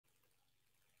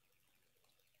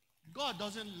God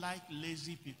doesn't like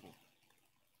lazy people.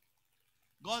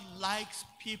 God likes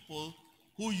people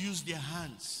who use their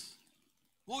hands,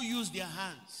 who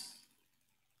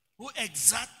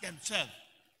exert themselves.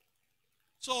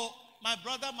 So, my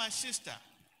brother, my sister,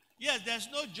 yes, there's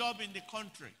no job in the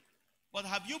country, but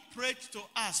have you prayed to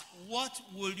ask, what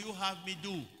will you have me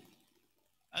do?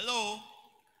 Hello?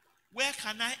 Where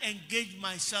can I engage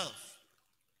myself?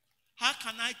 How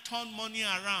can I turn money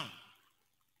around?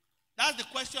 That's the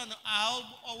question I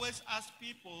always ask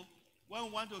people when we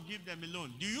want to give them a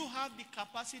loan. Do you have the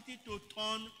capacity to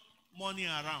turn money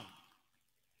around?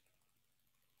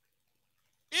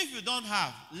 If you don't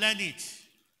have, learn it.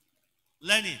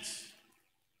 Learn it.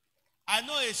 I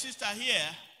know a sister here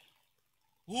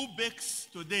who bakes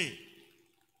today,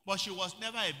 but she was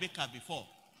never a baker before.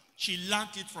 She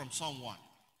learned it from someone.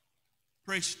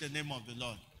 Praise the name of the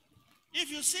Lord.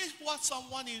 If you see what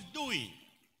someone is doing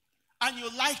and you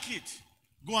like it,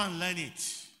 go and learn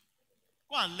it.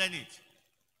 Go and learn it.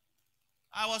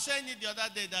 I was saying it the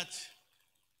other day that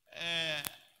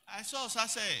I saw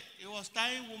Sase, he was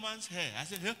tying woman's hair. I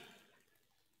said, huh?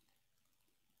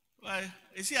 Well,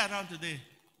 is he around today?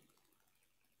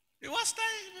 He was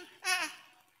tying.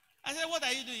 I said, what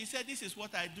are you doing? He said, this is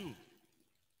what I do.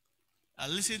 I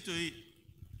listened to it.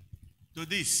 To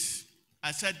this,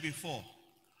 I said before,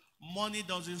 money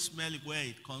doesn't smell where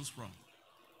it comes from.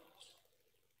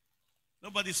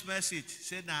 Nobody smells it.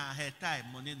 Say, nah, hair tie,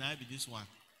 money, now be this one.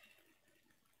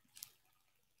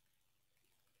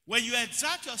 When you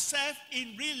exert yourself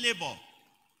in real labor,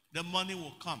 the money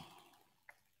will come.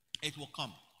 It will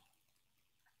come.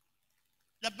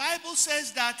 The Bible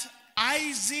says that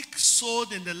Isaac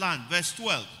sowed in the land. Verse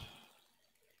 12.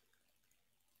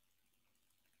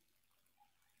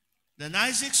 Then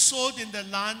Isaac sowed in the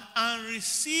land and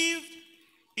received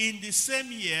in the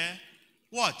same year,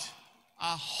 what?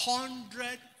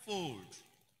 100-fold.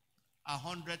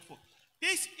 100-fold.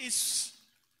 This is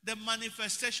the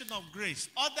manifestation of grace.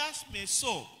 Others may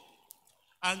sow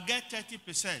and get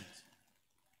 30%.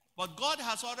 But God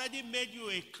has already made you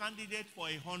a candidate for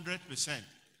 100%.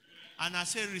 And I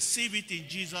say, receive it in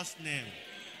Jesus' name.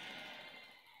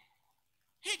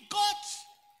 He got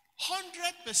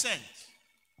 100%.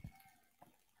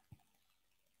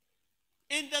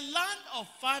 In the land of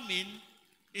famine,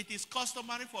 it is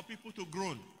customary for people to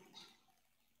groan.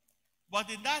 But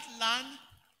in that land,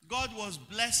 God was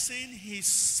blessing his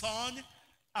son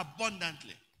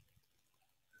abundantly.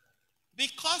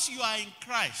 Because you are in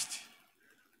Christ,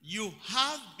 you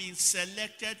have been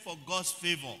selected for God's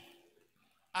favor.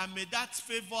 And may that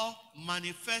favor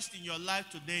manifest in your life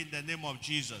today in the name of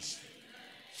Jesus.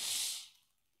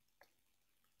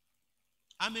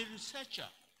 I'm a researcher.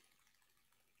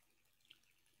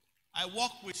 I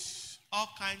work with all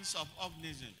kinds of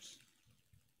organisms.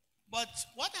 But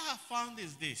what I have found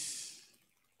is this.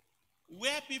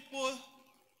 Where people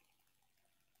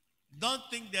don't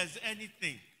think there's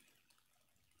anything,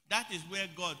 that is where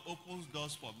God opens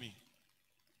doors for me.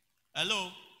 Hello?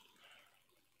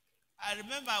 I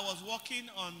remember I was working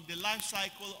on the life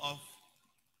cycle of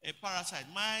a parasite.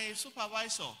 My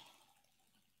supervisor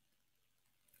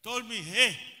told me,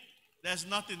 hey, there's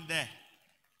nothing there.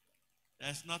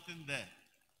 There's nothing there.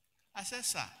 I said,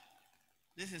 sir,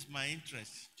 this is my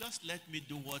interest. Just let me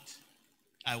do what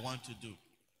I want to do.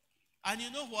 And you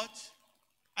know what?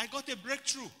 I got a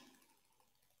breakthrough.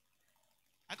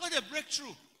 I got a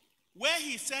breakthrough. Where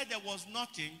he said there was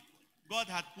nothing, God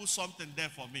had put something there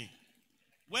for me.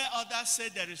 Where others say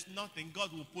there is nothing,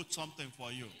 God will put something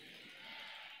for you.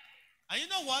 And you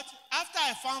know what? After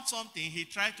I found something, he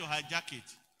tried to hijack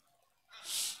it.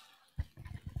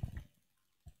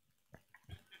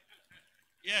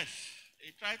 Yes,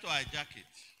 he tried to hijack it.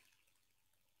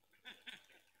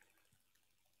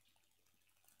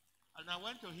 And I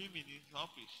went to him in his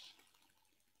office.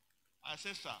 I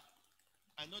said, sir,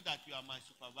 I know that you are my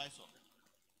supervisor.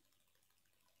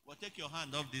 But take your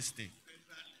hand off this thing.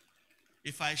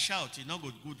 If I shout, it's not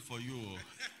good for you.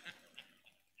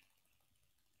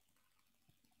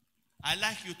 I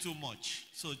like you too much.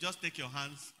 So just take your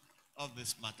hands off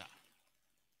this matter.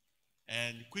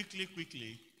 And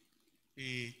quickly,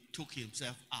 he took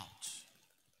himself out.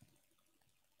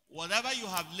 Whatever you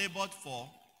have labored for,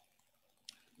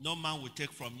 no man will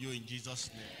take from you in Jesus'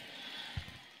 name.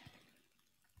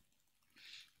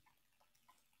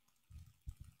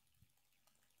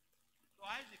 So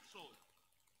Isaac sowed.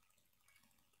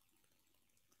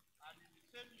 And in the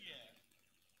same year,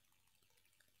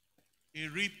 he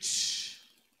reaped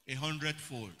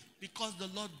 100-fold because the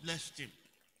Lord blessed him.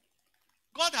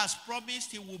 God has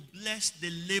promised he will bless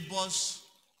the labors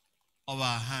of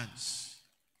our hands.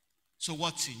 So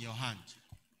what's in your hand?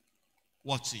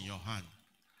 what's in your hand.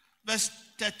 Verse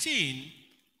 13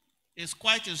 is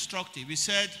quite instructive. He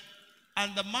said,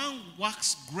 and the man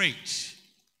waxed great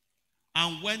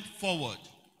and went forward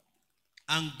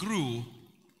and grew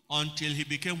until he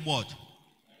became what?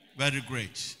 Very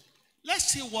great. Let's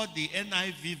see what the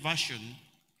NIV version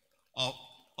of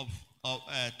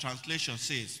translation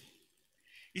says.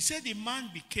 He said the man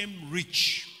became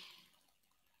rich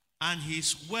and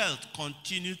his wealth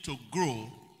continued to grow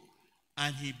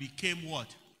and he became what?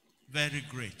 Very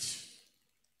great.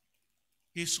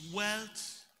 His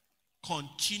wealth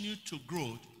continued to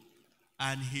grow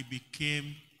and he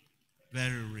became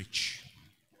very rich.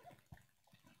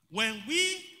 When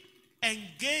we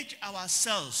engage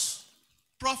ourselves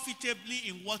profitably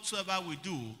in whatsoever we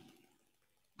do,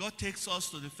 God takes us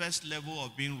to the first level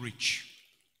of being rich.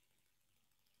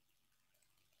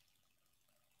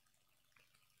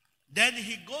 Then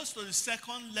he goes to the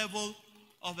second level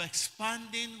of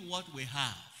expanding what we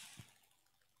have.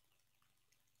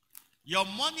 Your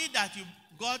money that you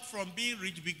got from being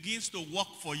rich begins to work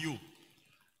for you.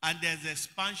 And there's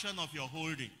expansion of your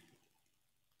holding.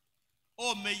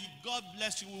 Oh, may God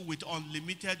bless you with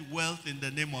unlimited wealth in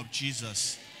the name of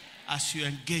Jesus as you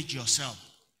engage yourself.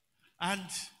 And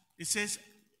it says,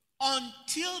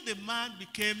 until the man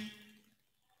became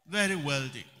very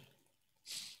wealthy.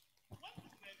 When we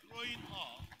were growing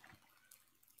up,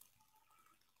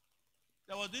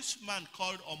 there was this man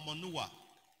called Omonua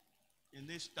in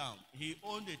this town. He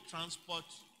owned a transport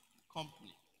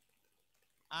company.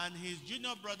 And his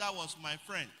junior brother was my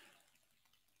friend.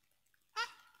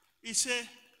 He said,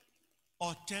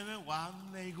 Oteme wa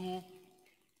nego.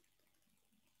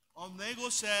 Onego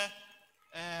said,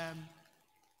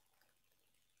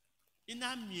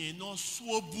 ina mie no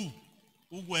swobu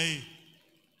ugwe.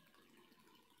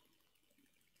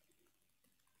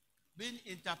 Being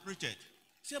interpreted.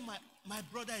 Say, my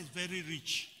brother is very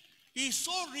rich. He is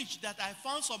so rich that I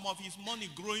found some of his money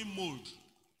growing mold.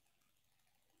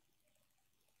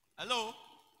 Hello?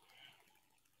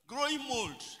 Growing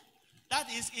mold. That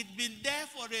is, it's been there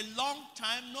for a long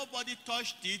time. Nobody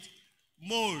touched it.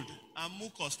 Mold and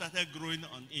mucus started growing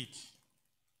on it.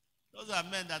 Those are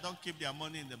men that don't keep their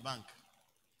money in the bank.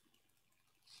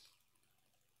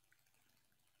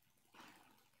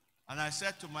 And I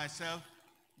said to myself,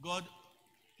 God,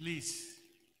 please,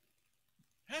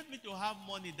 help me to have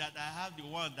money that I have the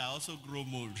one that also grow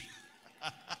mold.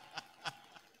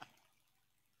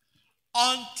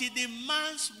 Until the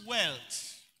man's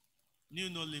wealth knew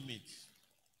no limit.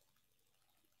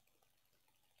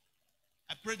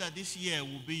 I pray that this year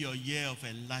will be your year of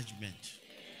enlargement.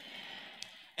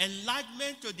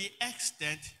 Enlargement to the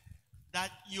extent that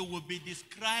you will be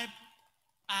described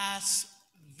as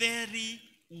very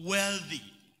wealthy.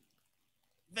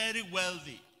 Very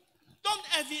wealthy. Don't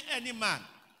envy any man.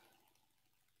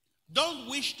 Don't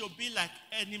wish to be like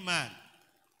any man.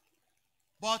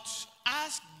 But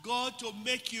ask God to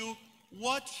make you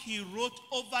what he wrote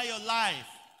over your life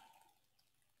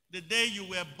the day you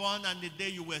were born and the day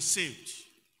you were saved.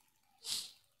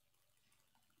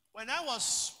 When I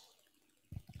was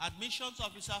admissions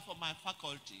officer for my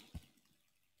faculty,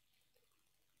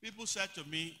 people said to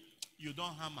me, you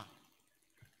don't hammer.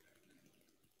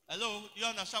 Hello, you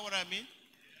understand what I mean?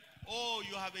 Oh,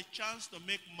 you have a chance to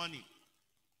make money.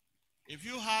 If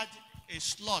you had a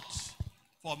slot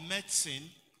for medicine,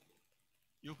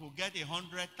 you could get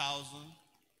 100,000,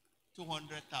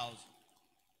 200,000.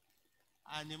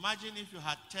 And imagine if you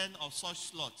had 10 of such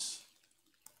slots,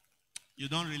 you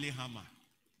don't really hammer.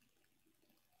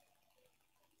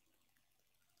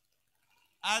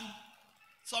 And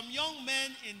some young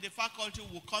men in the faculty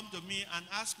will come to me and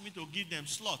ask me to give them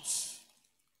slots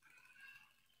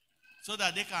so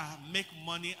that they can make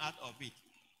money out of it.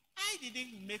 I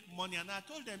didn't make money, and I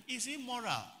told them, it's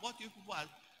immoral what you people are.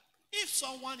 If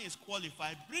someone is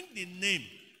qualified, bring the name.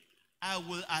 I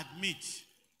will admit.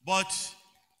 But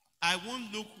I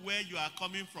won't look where you are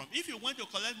coming from. If you want to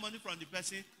collect money from the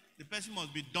person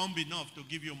must be dumb enough to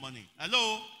give you money.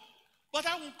 Hello? But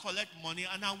I won't collect money,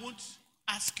 and I won't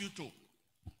ask you to.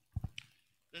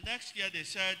 The next year they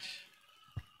said,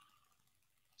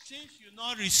 since you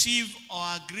not receive or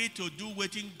agree to do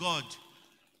waiting God,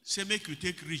 say make you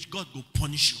take rich, God will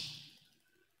punish you.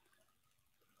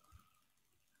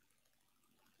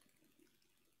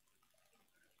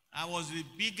 I was the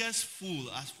biggest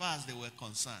fool as far as they were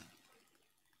concerned.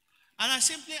 And I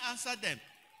simply answered them,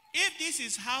 if this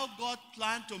is how God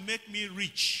planned to make me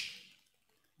rich,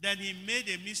 then he made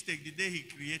a mistake the day he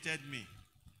created me.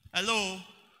 Hello?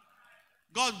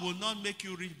 God will not make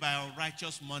you rich by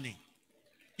unrighteous money.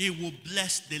 He will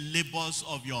bless the labors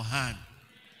of your hand.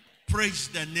 Praise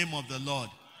the name of the Lord.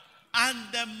 And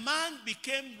the man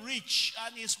became rich,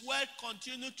 and his wealth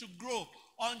continued to grow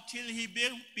until he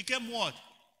became what?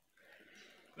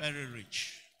 Very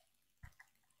rich.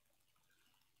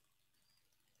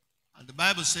 And the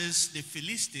Bible says the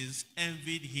Philistines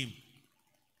envied him.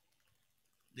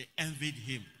 They envied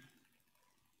him.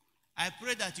 I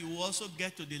pray that you will also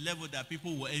get to the level that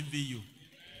people will envy you.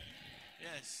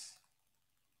 Yes.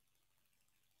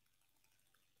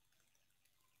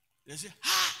 They say,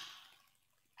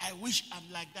 I wish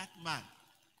I'm like that man.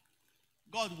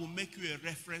 God will make you a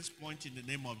reference point in the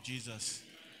name of Jesus.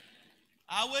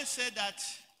 I always say that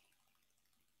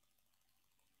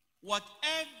whatever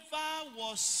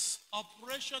was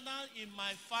operational in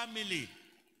my family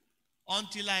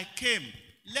until I came,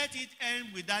 let it end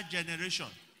with that generation.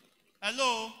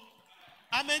 Hello?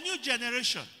 I'm a new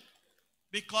generation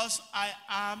because I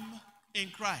am in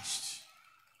Christ.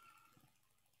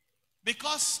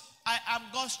 Because I am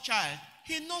God's child,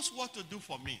 He knows what to do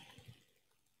for me.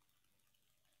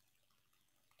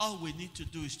 All we need to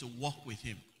do is to walk with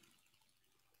Him.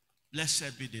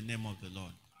 Blessed be the name of the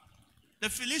Lord. The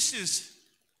Philistines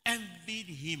envied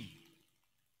him.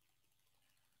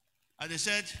 And they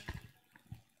said,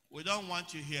 we don't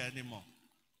want you here anymore.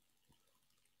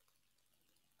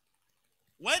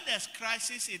 When there's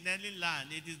crisis in any land,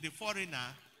 it is the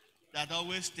foreigner that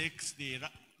always takes the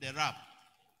rap.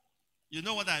 You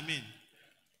know what I mean?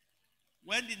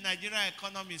 When the Nigerian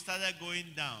economy started going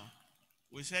down,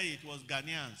 we said it was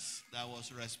Ghanaians that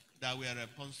were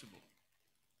responsible.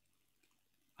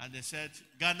 And they said,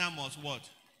 Ghana must what?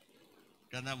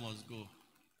 Ghana must go.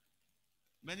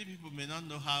 Many people may not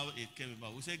know how it came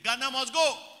about. We say, Ghana must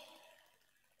go.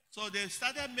 So they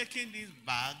started making this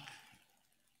bag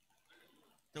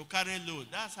to carry load.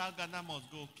 That's how Ghana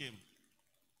must go came.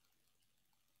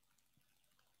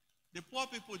 The poor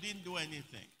people didn't do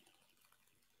anything.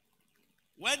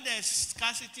 When there's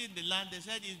scarcity in the land, they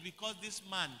said it's because this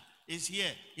man is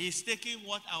here. He's taking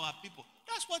what our people.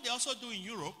 That's what they also do in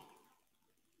Europe.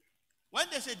 When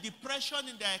there's a depression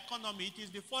in their economy, it is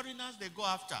the foreigners they go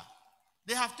after.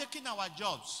 They have taken our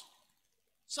jobs.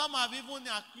 Some have even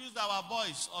accused our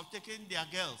boys of taking their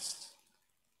girls.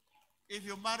 If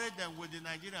you marry them, will the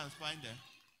Nigerians find them?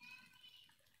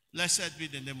 Blessed be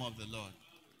the name of the Lord.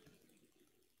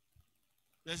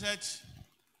 They said,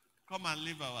 come and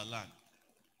leave our land.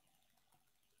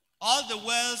 All the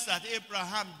wells that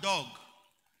Abraham dug,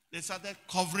 they started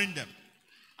covering them.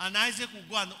 And Isaac will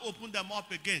go and open them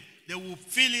up again. They will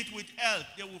fill it with earth.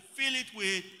 They will fill it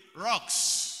with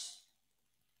rocks.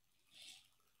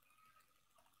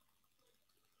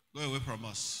 Go away from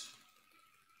us.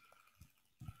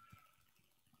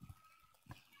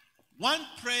 One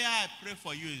prayer I pray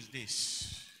for you is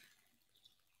this.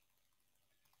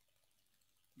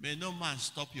 May no man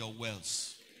stop your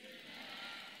wells.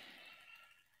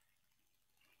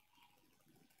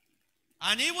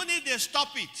 And even if they stop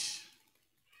it,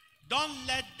 don't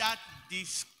let that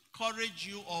discourage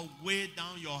you or weigh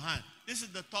down your hand. This is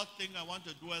the third thing I want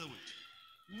to dwell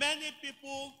with. Many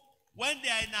people, when they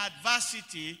are in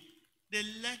adversity, they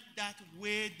let that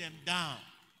weigh them down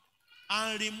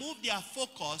and remove their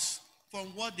focus from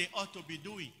what they ought to be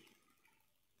doing.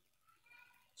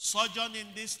 Sojourn in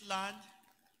this land,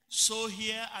 sow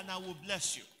here, and I will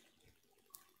bless you.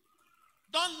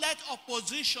 Don't let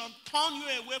opposition turn you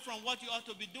away from what you ought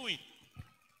to be doing.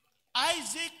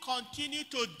 Isaac continued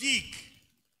to dig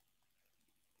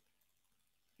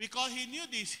because he knew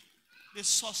this. The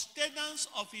sustenance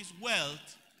of his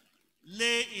wealth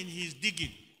lay in his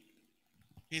digging.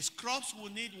 His crops will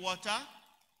need water.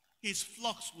 His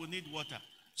flocks will need water.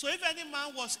 So if any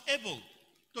man was able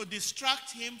to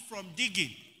distract him from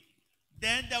digging,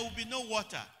 then there will be no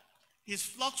water. His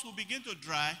flocks will begin to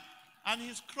dry, and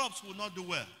his crops will not do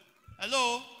well.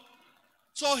 Hello?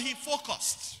 So he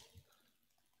focused.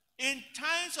 In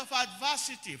times of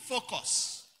adversity,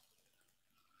 focus.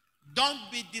 Don't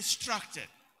be distracted.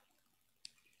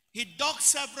 He dug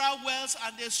several wells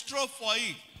and they strove for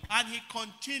it, and he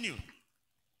continued.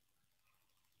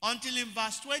 Until in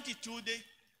verse 22,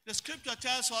 the scripture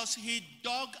tells us he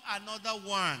dug another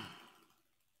one.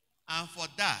 And for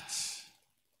that,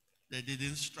 they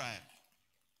didn't strive.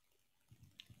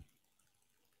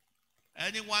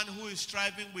 Anyone who is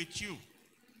striving with you,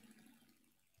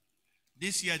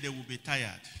 this year they will be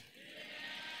tired.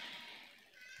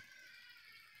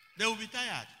 They will be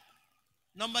tired.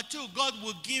 Number two, God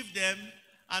will give them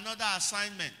another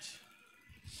assignment.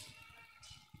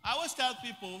 I always tell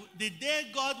people, the day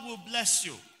God will bless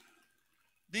you,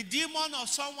 the demon of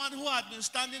someone who had been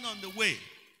standing on the way,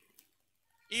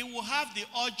 he will have the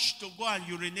urge to go and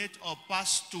urinate or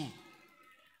pass through.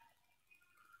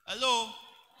 Hello?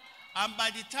 And by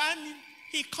the time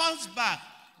he comes back,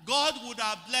 God would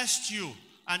have blessed you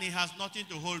and he has nothing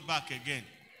to hold back again.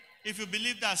 If you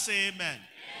believe that, say amen. Amen.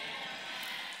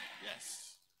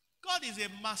 Yes. God is a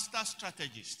master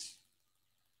strategist.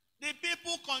 The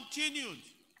people continued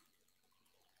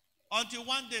until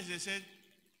one day they said,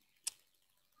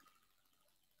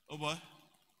 oh boy,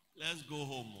 let's go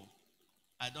home.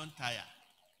 I don't tire.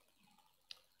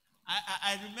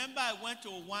 I remember I went to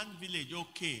one village,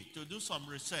 to do some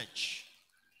research.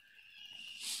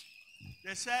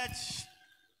 They said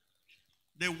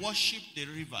they worship the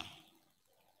river,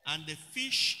 and the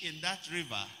fish in that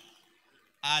river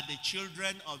are the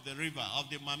children of the river, of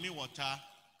the Mami water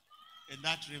in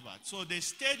that river. So they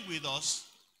stayed with us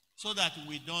so that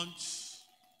we don't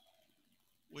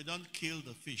kill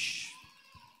the fish.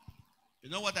 You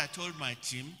know what I told my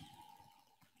team?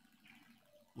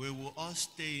 We will all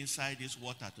stay inside this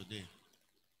water today.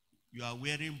 You are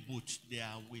wearing boots. They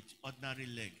are with ordinary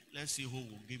leg. Let's see who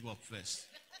will give up first.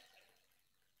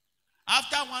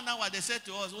 After 1 hour, they said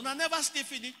to us, "We'll never stay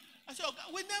finished." I said,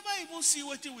 "Okay, we never even see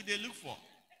what they look for."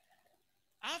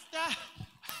 After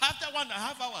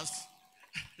 1.5 hours,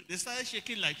 they started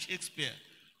shaking like Shakespeare.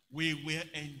 We were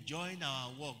enjoying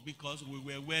our work because we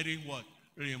were wearing what?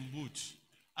 Rain boots.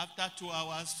 After 2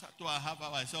 hours, 2.5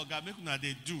 hours, I said, "God, make una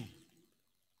they do.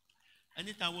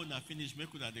 Anytime we not finish,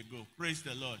 make una they go." Praise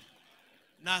the Lord.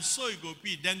 Now so it go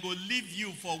be. Then go leave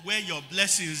you for where your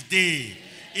blessings day.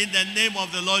 In the name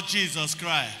of the Lord Jesus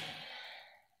Christ.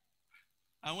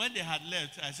 And when they had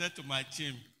left, I said to my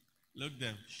team, "Look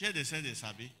them. Share they said they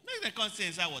sabi. Make them come stay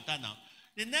inside water now."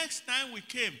 The next time we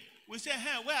came, we said,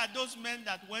 "Hey, where are those men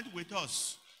that went with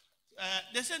us?"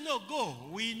 They said, "No, go.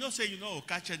 We know say you know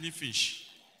catch any fish."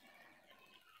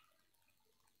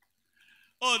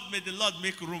 Oh, may the Lord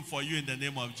make room for you in the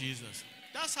name of Jesus.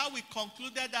 That's how we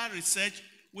concluded that research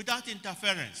without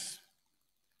interference.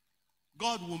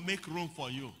 God will make room for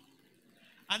you.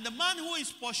 And the man who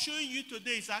is pursuing you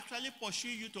today is actually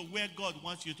pursuing you to where God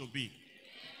wants you to be.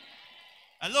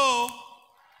 Hello?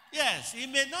 Yes, he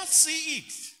may not see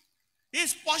it.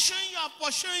 He's pursuing you and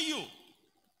pursuing you.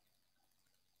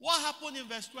 What happened in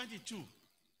verse 22?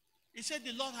 He said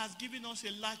the Lord has given us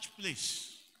a large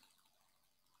place.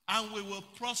 And we will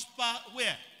prosper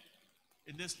where?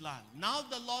 In this land. Now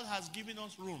the Lord has given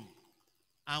us room.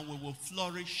 And we will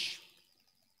flourish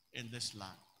in this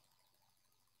land.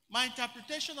 My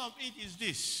interpretation of it is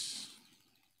this.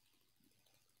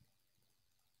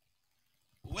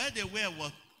 Where they were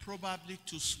was probably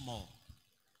too small.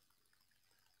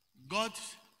 God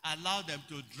allowed them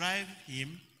to drive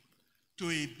him to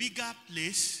a bigger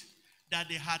place that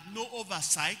they had no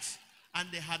oversight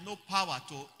and they had no power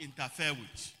to interfere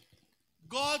with.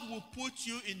 God will put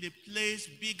you in the place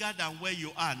bigger than where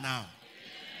you are now.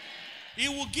 He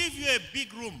will give you a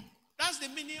big room. That's the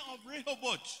meaning of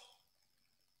Rehoboth.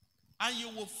 And you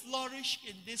will flourish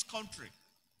in this country.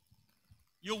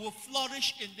 You will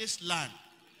flourish in this land.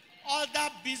 Other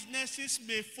businesses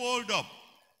may fold up,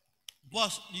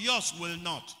 but yours will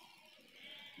not.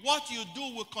 What you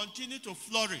do will continue to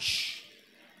flourish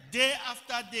day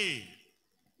after day,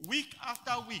 week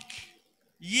after week,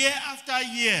 year after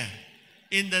year,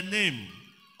 in the name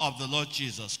of the Lord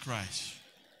Jesus Christ.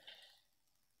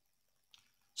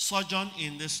 Sojourn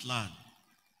in this land,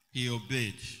 he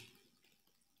obeyed.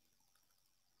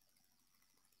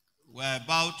 We're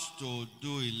about to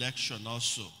do election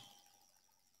also.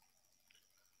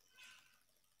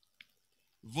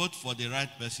 Vote for the right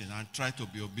person and try to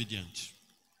be obedient.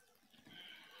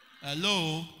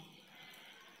 Hello?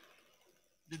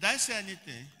 Did I say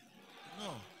anything?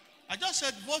 No. I just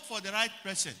said vote for the right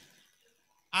person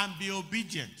and be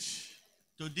obedient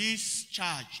to this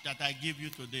charge that I give you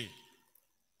today.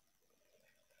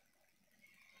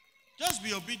 Just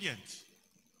be obedient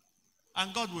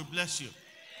and God will bless you.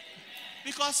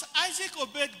 Because Isaac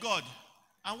obeyed God,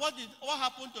 and what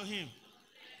happened to him?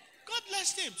 God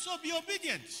blessed him, so be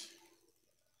obedient.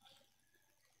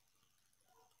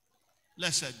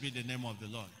 Blessed be the name of the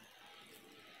Lord.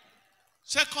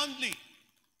 Secondly,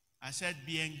 I said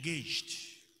be engaged.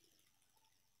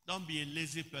 Don't be a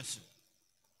lazy person.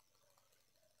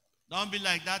 Don't be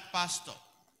like that pastor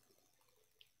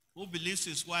who believes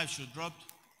his wife should drop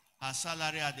her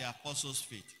salary at the apostles'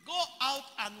 feet. Go out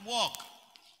and walk.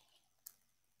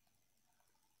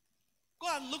 Go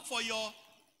and look for your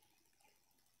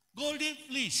golden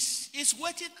fleece. It's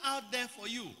waiting out there for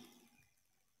you.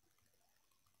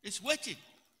 It's waiting.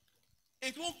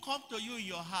 It won't come to you in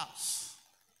your house.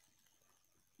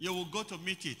 You will go to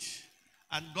meet it,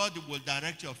 and God will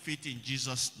direct your feet in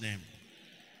Jesus' name.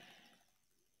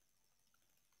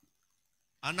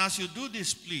 And as you do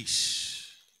this, please,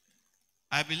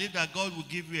 I believe that God will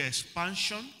give you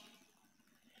expansion.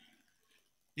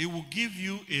 He will give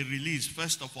you a release,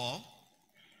 first of all.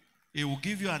 He will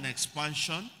give you an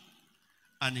expansion,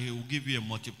 and He will give you a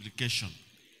multiplication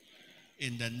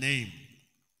in the name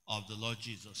of the Lord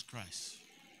Jesus Christ.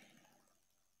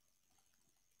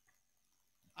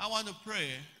 I want to pray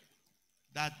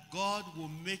that God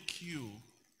will make you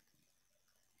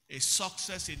a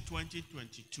success in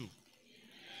 2022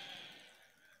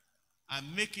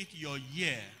 and make it your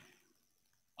year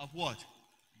of what?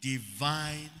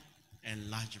 Divine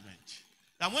enlargement.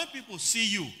 That when people see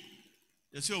you,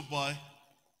 they say, oh boy,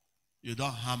 you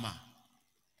don't hammer.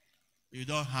 You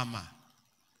don't hammer.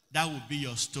 That will be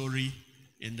your story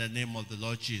in the name of the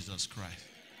Lord Jesus Christ.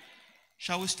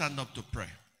 Shall we stand up to pray?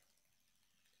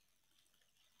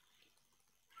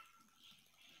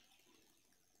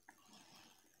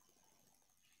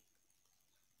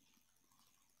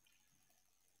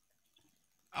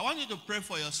 I want you to pray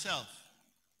for yourself.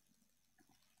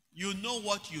 You know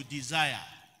what you desire.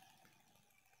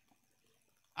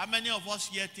 How many of us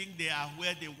here think they are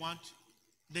where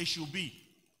they should be?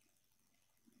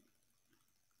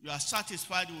 You are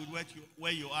satisfied with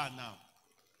where you are now.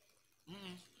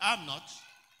 I'm not.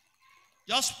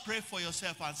 Just pray for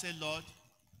yourself and say, Lord,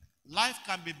 life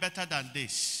can be better than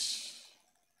this.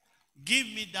 Give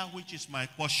me that which is my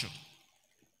portion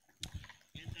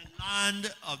in the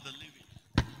land of the living.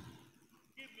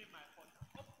 Give me my portion.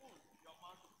 Open your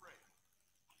mouth to pray.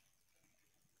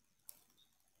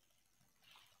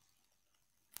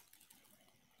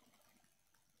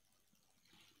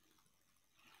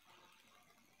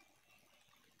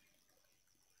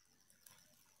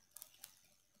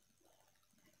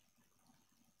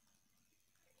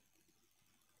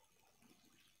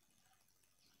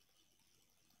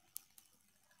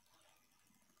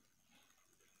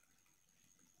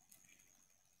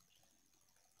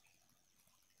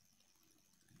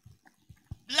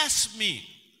 Bless me.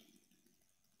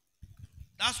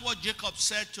 That's what Jacob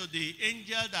said to the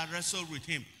angel that wrestled with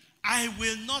him. I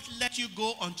will not let you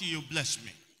go until you bless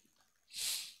me.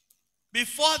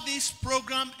 Before this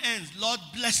program ends, Lord,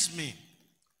 bless me.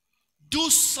 Do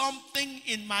something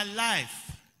in my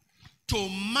life to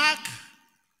mark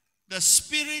the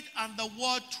Spirit and the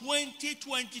Word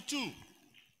 2022.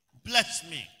 Bless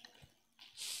me.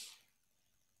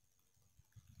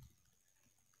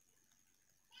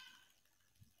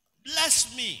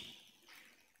 Bless me.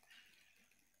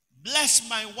 Bless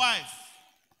my wife.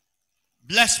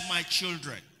 Bless my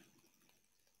children.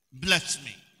 Bless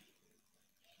me.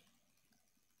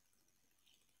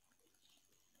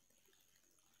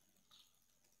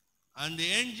 And the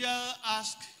angel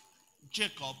asked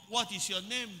Jacob, what is your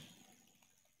name?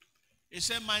 He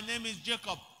said, my name is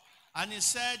Jacob. And he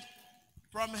said,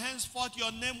 from henceforth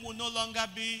your name will no longer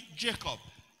be Jacob.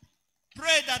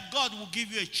 Pray that God will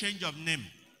give you a change of name.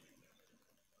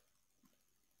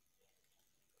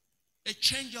 A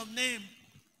change of name.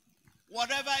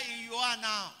 Whatever you are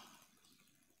now,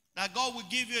 that God will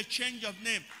give you a change of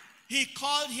name. He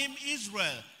called him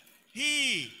Israel.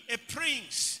 He, a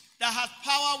prince that has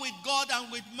power with God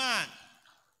and with man.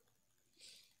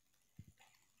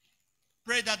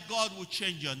 Pray that God will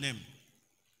change your name.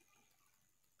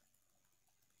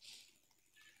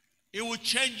 It will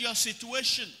change your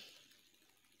situation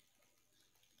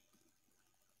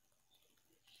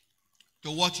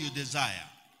to what you desire.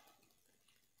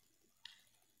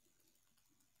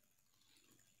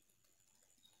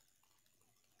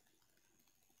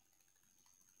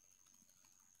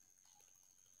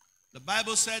 The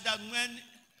Bible said that when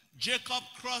Jacob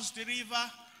crossed the river,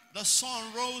 the sun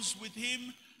rose with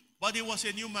him, but he was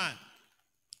a new man.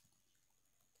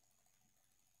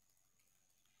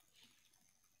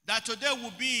 That today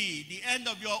will be the end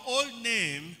of your old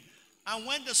name, and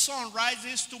when the sun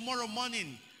rises tomorrow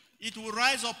morning, it will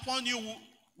rise upon you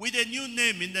with a new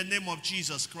name in the name of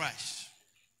Jesus Christ.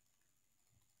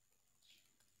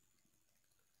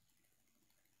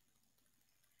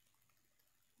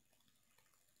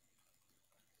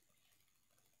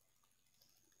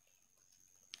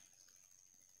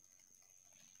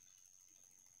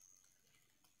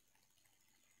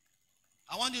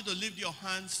 I want you to lift your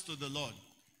hands to the Lord.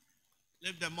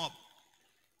 Lift them up.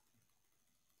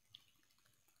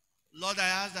 Lord, I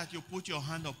ask that you put your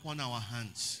hand upon our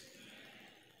hands.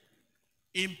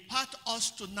 Impart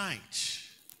us tonight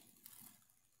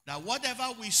that whatever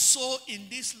we sow in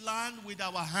this land with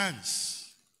our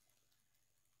hands,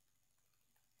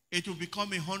 it will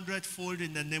become 100-fold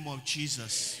in the name of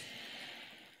Jesus.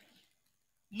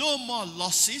 No more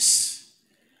losses,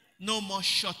 no more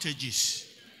shortages.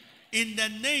 In the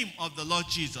name of the Lord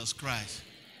Jesus Christ.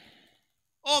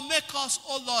 Oh, make us,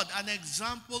 oh Lord, an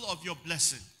example of your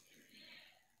blessing.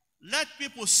 Let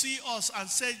people see us and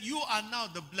say, you are now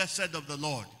the blessed of the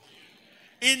Lord.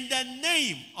 In the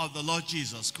name of the Lord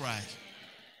Jesus Christ.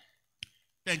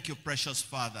 Thank you, precious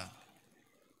Father.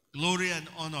 Glory and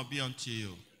honor be unto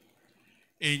you.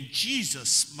 In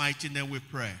Jesus' mighty name we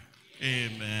pray.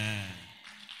 Amen.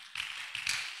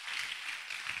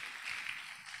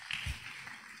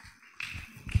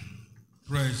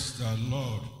 Praise the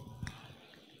Lord.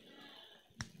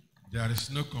 There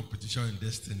is no competition in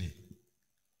destiny.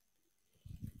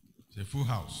 It's a full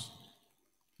house.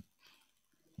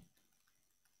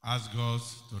 Ask God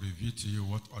to reveal to you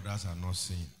what others are not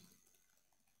seeing.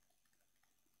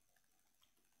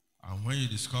 And when you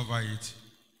discover it,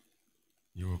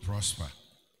 you will prosper.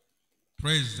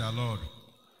 Praise the Lord.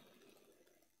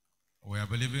 We are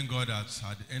believing God that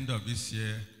at the end of this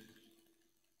year,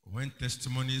 when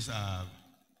testimonies are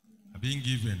being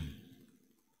given,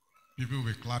 people will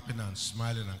be clapping and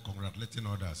smiling and congratulating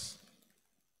others.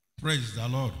 Praise the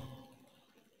Lord.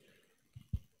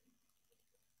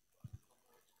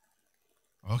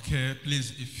 Okay,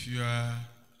 please, if you are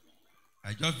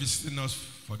just visiting us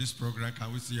for this program,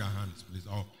 can we see your hands, please?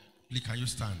 Or please, can you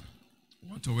stand? I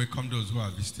want to welcome those who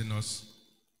are visiting us.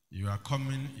 You have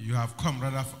come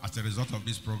rather as a result of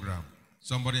this program.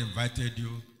 Somebody invited you.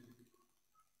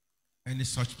 Any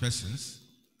such persons?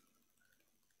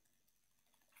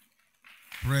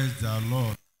 Praise the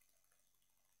Lord.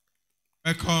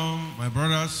 Welcome, my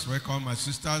brothers. Welcome, my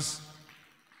sisters,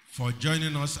 for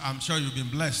joining us. I'm sure you've been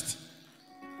blessed.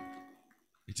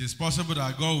 It is possible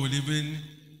that God will even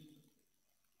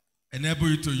enable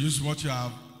you to use what you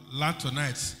have learned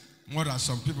tonight more than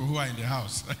some people who are in the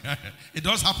house. It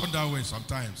does happen that way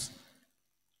sometimes.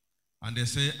 And they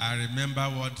say, I remember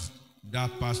what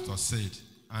that pastor said,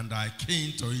 and I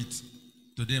came to it.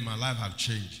 Today my life has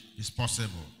changed. It's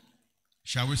possible.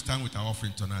 Shall we stand with our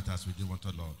offering tonight as we give unto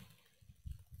the Lord?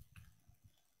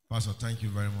 Pastor, thank you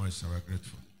very much. We're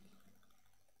grateful.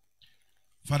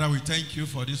 Father, we thank you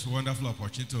for this wonderful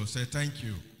opportunity to say thank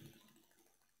you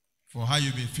for how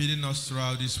you've been feeding us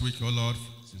throughout this week, oh Lord,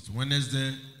 since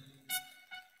Wednesday.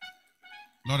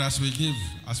 Lord, as we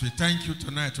thank you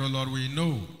tonight, oh Lord, we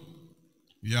know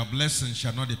your blessings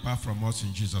shall not depart from us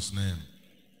in Jesus' name.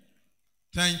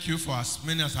 Thank you for as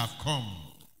many as have come.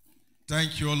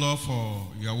 Thank you, O Lord, for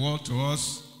your word to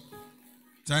us.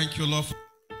 Thank you, Lord, for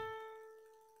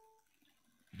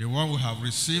the one we have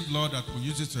received, Lord, that we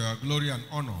use it to your glory and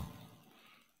honor.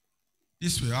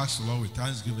 This we ask, Lord, with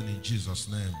thanksgiving in Jesus'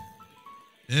 name.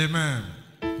 Amen.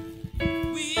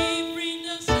 We bring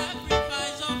the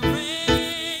sacrifice of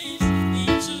praise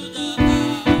into the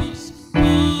house of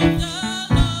the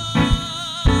Lord.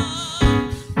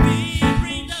 We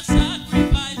bring the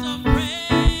sacrifice of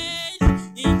praise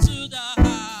into the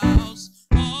house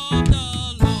of the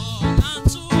Lord, and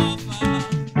to offer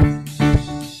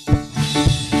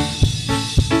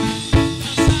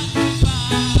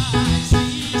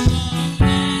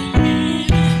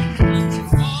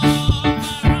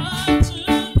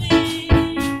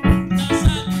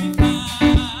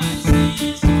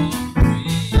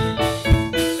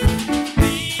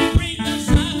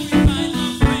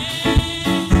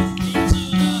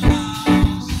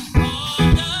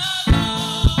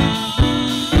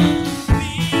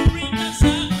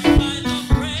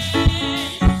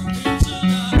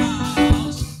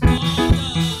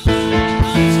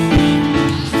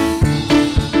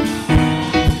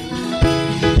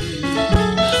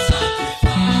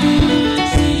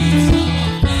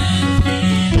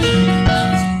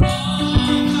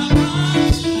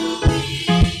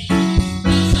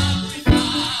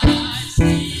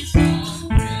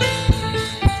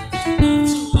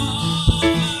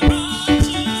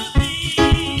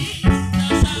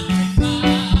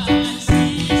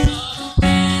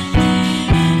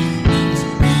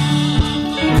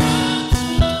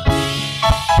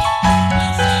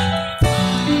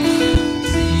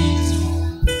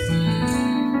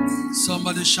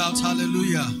shout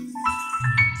hallelujah.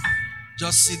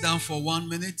 Just sit down for 1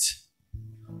 minute.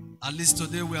 At least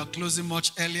today we are closing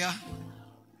much earlier,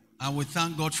 and we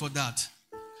thank God for that.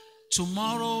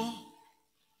 Tomorrow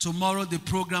the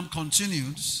program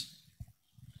continues,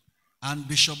 and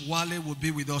Bishop Wale will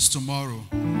be with us tomorrow.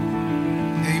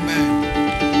 Amen.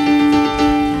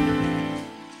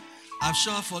 I'm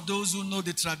sure for those who know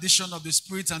the tradition of the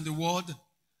Spirit and the Word,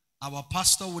 our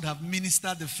pastor would have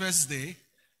ministered the first day,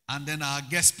 and then our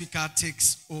guest speaker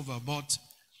takes over. But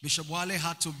Bishop Wale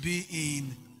had to be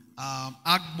in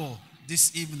Ugbowo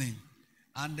this evening.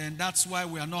 And then that's why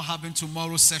we are not having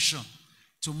tomorrow's session.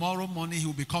 Tomorrow morning he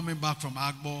will be coming back from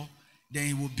Ugbowo. Then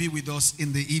he will be with us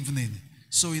in the evening.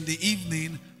 So in the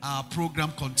evening, our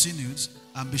program continues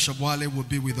and Bishop Wale will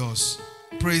be with us.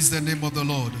 Praise the name of the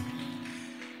Lord.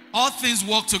 All things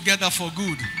work together for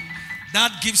good.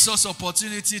 That gives us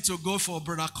opportunity to go for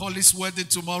Brother Collins' wedding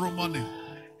tomorrow morning.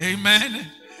 Amen.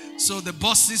 So the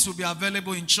buses will be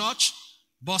available in church.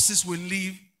 Buses will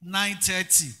leave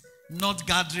 9:30, not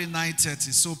gathering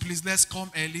 9:30. So please, let's come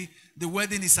early. The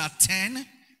wedding is at 10.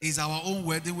 It's our own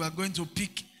wedding. We're going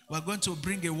to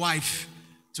bring a wife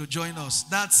to join us.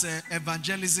 That's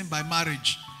evangelism by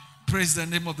marriage. Praise the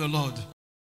name of the Lord.